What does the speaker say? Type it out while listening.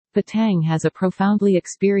Batang has a profoundly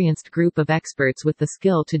experienced group of experts with the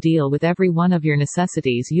skill to deal with every one of your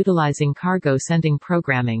necessities utilizing cargo sending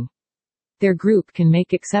programming. Their group can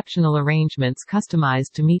make exceptional arrangements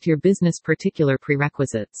customized to meet your business particular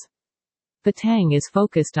prerequisites. Batang is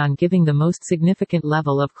focused on giving the most significant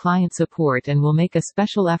level of client support and will make a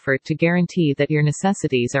special effort to guarantee that your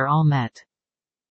necessities are all met.